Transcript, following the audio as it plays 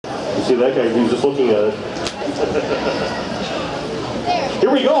See that guy, he's just looking at it. Here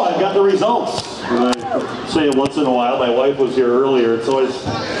we go, I've got the results. And I say it once in a while, my wife was here earlier, it's always,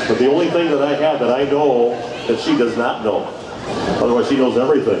 but the only thing that I have that I know that she does not know. Otherwise she knows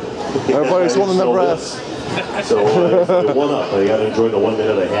everything. Everybody's holding their breath. So one up, I got to enjoy the 1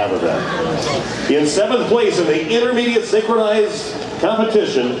 minute I have of that. In 7th place in the intermediate synchronized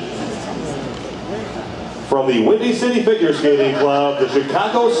competition, from the Windy City Figure Skating Club, the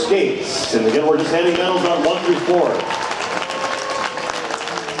Chicago Skates. And again, we're just handing medals on 1 through 4.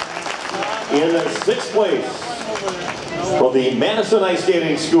 In 6th place, from the Madison Ice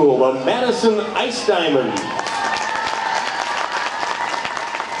Skating School, the Madison Ice Diamond.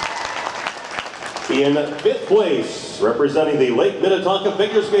 In 5th place, representing the Lake Minnetonka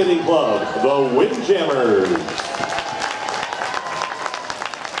Figure Skating Club, the Windjammers.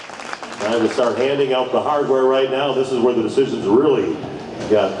 Time to start handing out the hardware right now. This is where the decisions really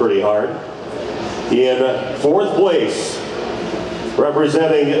got pretty hard. In 4th place,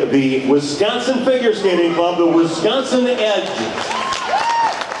 representing the Wisconsin Figure Skating Club, the Wisconsin Edge.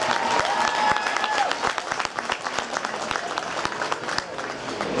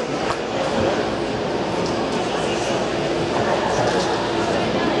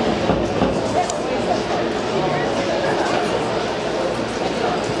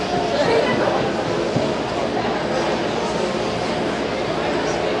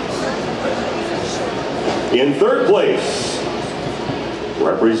 In 3rd place,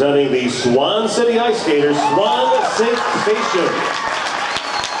 representing the Swan City Ice Skaters, Swan Sink Station.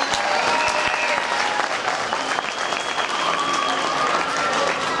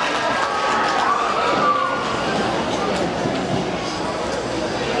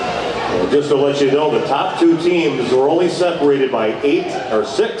 And just to let you know, the top 2 teams were only separated by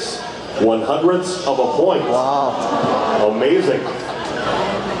 6 1/100ths of a point. Wow. Amazing.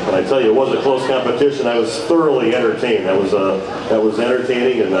 And I tell you, it was a close competition. I was thoroughly entertained. That was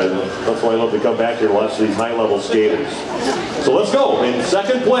entertaining, and that's why I love to come back here and watch these high-level skaters. So let's go. In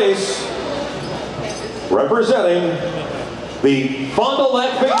 2nd place, representing the Fond du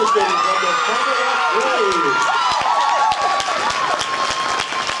Lac Figure Skating Club, the Fond du Lac Braves.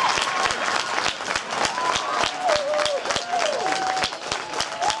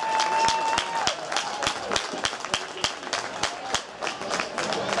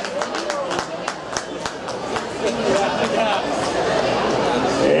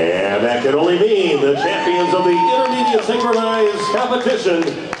 And that can only mean the champions of the intermediate synchronized competition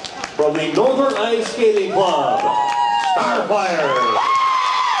from the Northern Ice Skating Club, Starfire.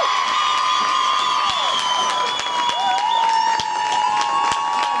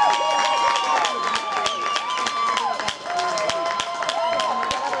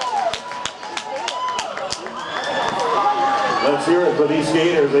 Let's hear it for these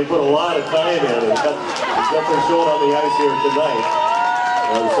skaters. They put a lot of time in and got them showing on the ice here tonight.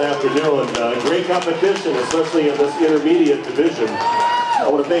 This afternoon. Great competition, especially in this intermediate division. I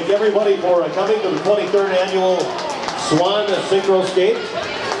want to thank everybody for coming to the 23rd annual Swan Synchro Skate.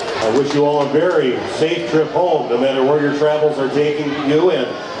 I wish you all a very safe trip home, no matter where your travels are taking you, and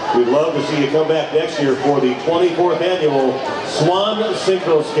we'd love to see you come back next year for the 24th annual Swan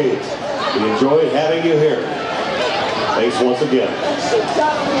Synchro Skate. We enjoyed having you here. Thanks once again.